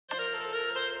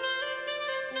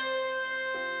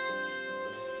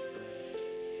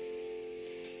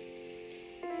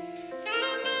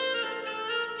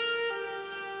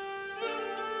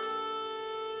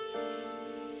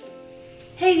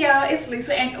Hey y'all, it's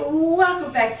Lisa and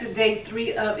welcome back to day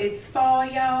 3 of It's Fall,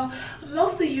 y'all.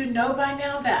 Most of you know by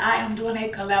now that I am doing a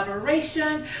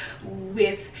collaboration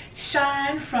with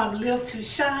Shine from Live to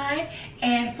Shine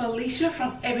and Felicia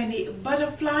from Ebony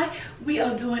Butterfly. We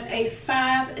are doing a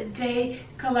 5-day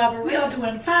collaboration. We are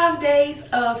doing 5 days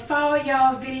of fall,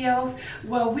 y'all, videos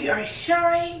where we are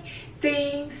sharing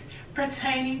things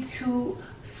pertaining to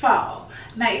fall.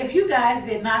 Now, if you guys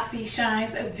did not see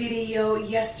Shine's video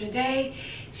yesterday,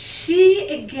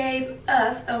 she gave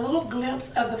us a little glimpse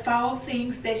of the fall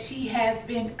things that she has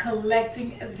been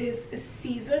collecting this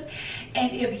season.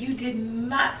 And if you did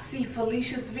not see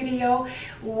Felicia's video,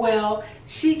 well,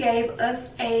 she gave us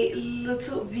a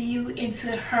little view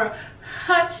into her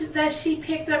hutch that she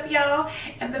picked up, y'all.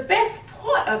 And the best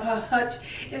part of her hutch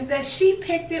is that she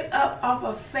picked it up off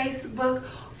of Facebook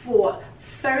for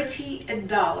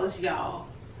 $30, y'all.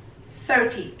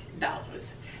 $30.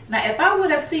 Now, if I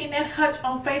would have seen that hutch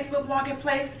on Facebook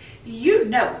Marketplace, you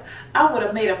know I would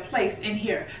have made a place in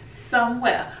here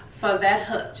somewhere for that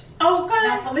hutch. Okay.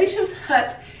 Now, Felicia's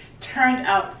hutch turned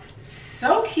out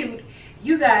so cute.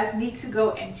 You guys need to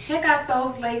go and check out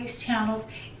those ladies' channels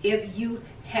if you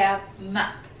have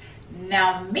not.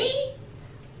 Now, me,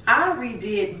 I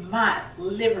redid my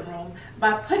living room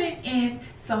by putting in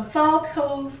some fall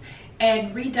pillows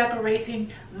and redecorating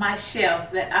my shelves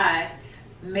that I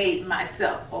made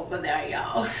myself over there,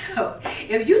 y'all. So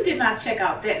if you did not check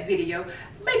out that video,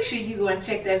 make sure you go and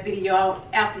check that video out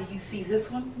after you see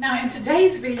this one. Now, in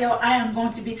today's video, I am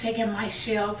going to be taking my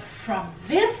shelves from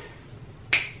this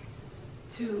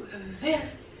to this,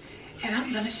 and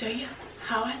I'm going to show you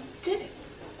how I did it.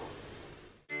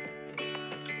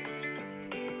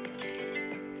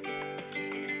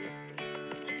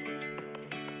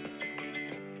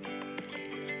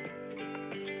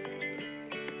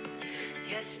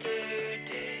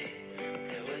 Yesterday,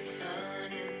 there was sun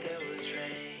and there was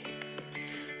rain,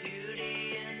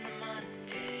 beauty in the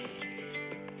mundane.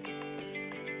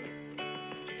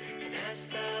 And as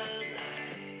the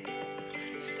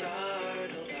light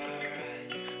startled our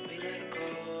eyes, we let go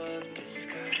of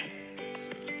disguise.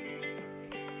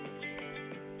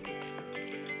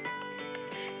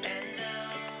 And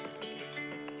now,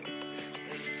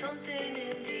 there's something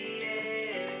in the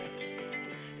air,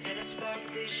 and a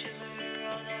sparkly shimmer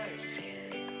on our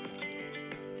skin,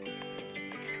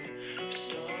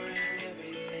 restoring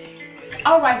everything within.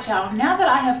 All right, y'all, now that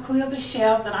I have cleared the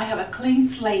shelves and I have a clean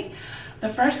slate, the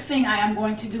first thing I am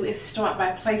going to do is start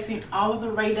by placing all of the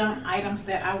Rae Dunn items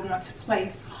that I want to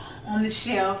place on the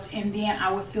shelves, and then I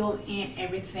will fill in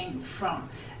everything from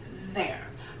there.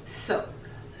 So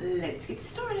let's get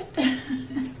started.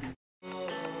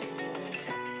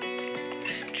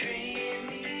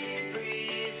 Dreamy,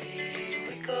 breezy,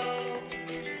 we go.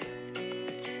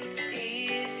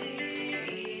 Easy,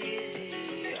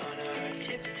 easy on our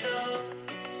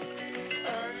tiptoes.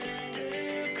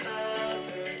 Undercover,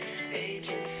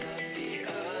 agents of the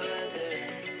other.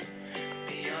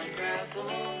 Beyond gravel,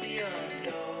 beyond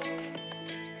all.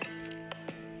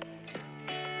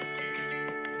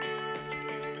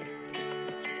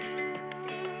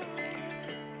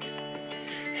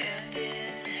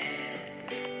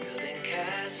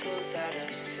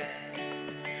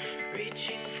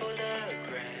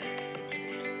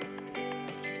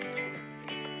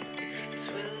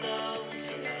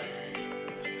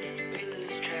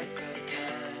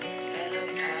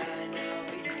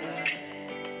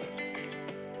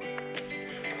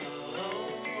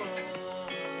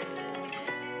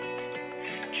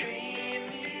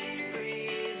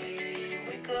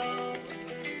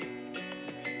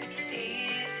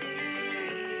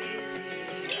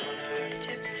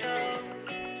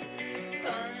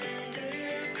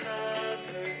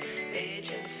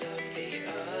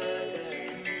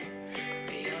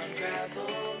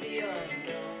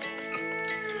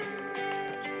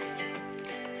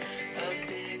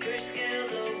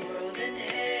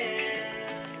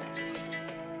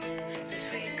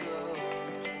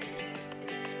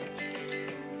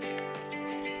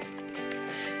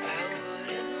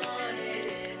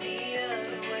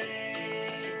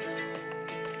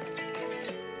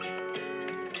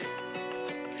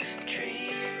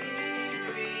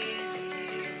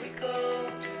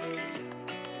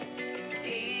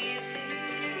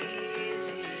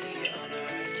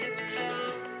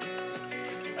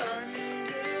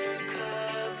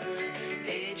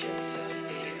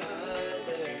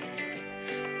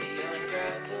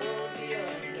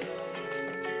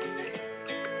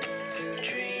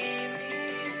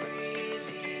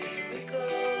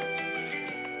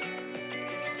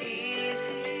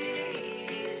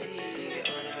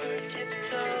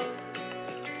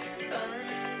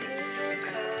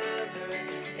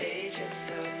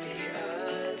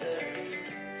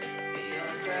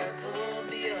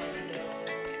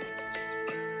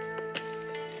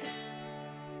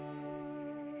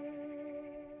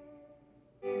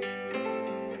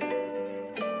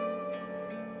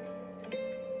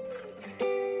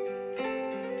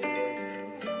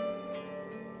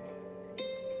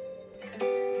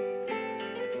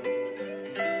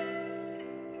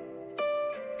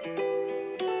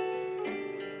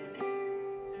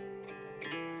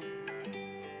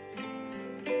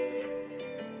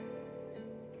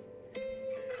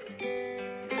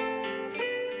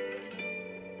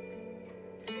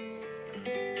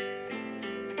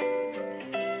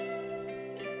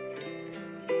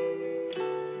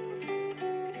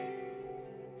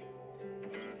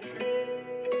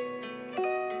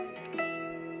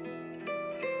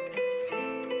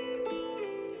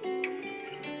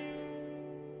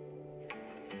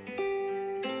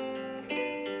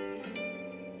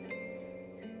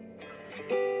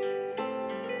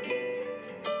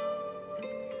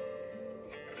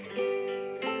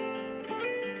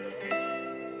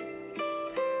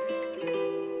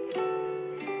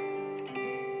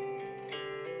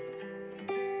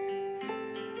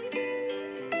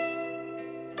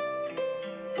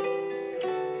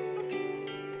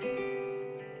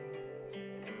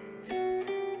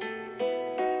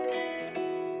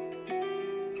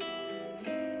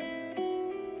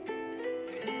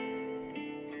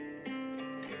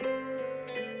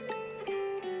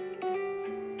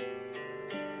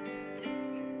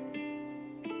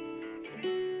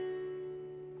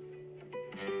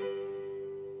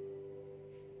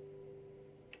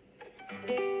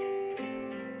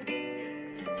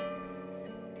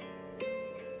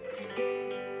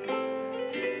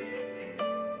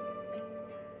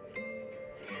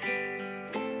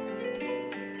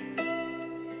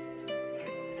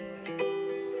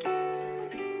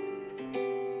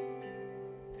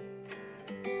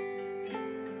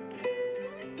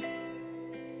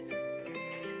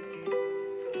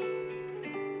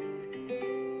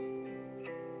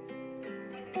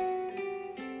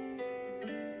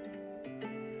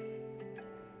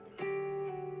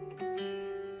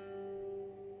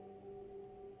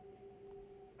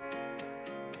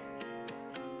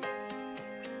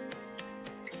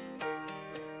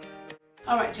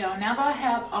 All right, y'all, now that I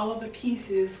have all of the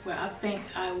pieces where I think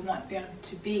I want them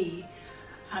to be,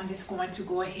 I'm just going to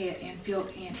go ahead and fill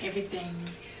in everything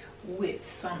with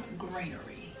some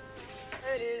greenery.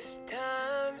 Hardest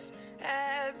times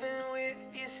I've been with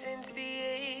you since the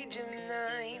age of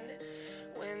 9.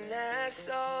 When I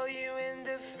saw you and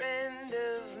a friend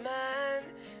of mine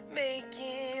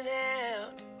making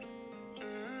out,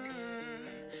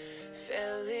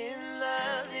 fell in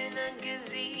love in a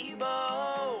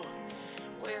gazebo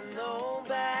where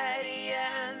nobody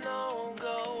I know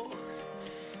goes.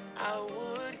 I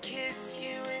would kiss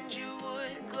you and you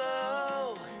would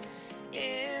glow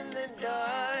in the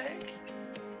dark.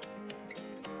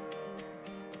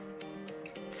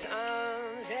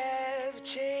 Times have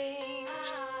changed,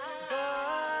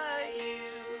 but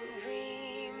you've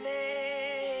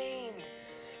remained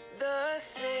the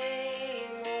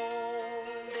same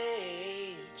old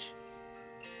age.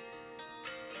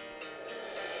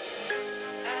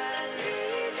 I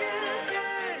need your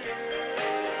burning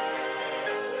love.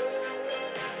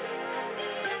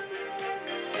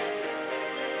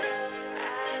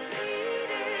 I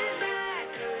need it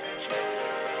like a drug.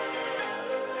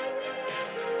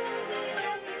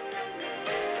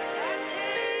 I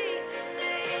take to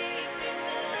make me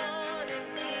wanna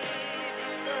give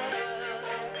you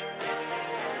up.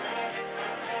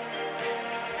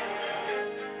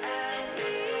 I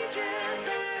need your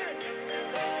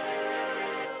burning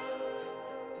love.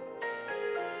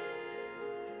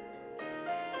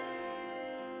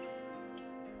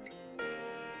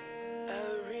 I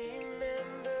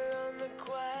remember on the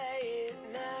quiet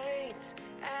nights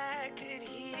I could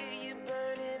hear you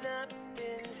burning up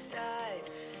inside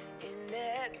in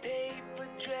that paper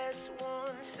dress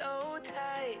worn so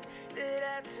tight that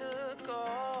I took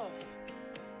off.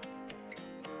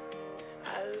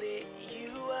 I lit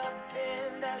you up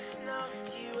and I snuffed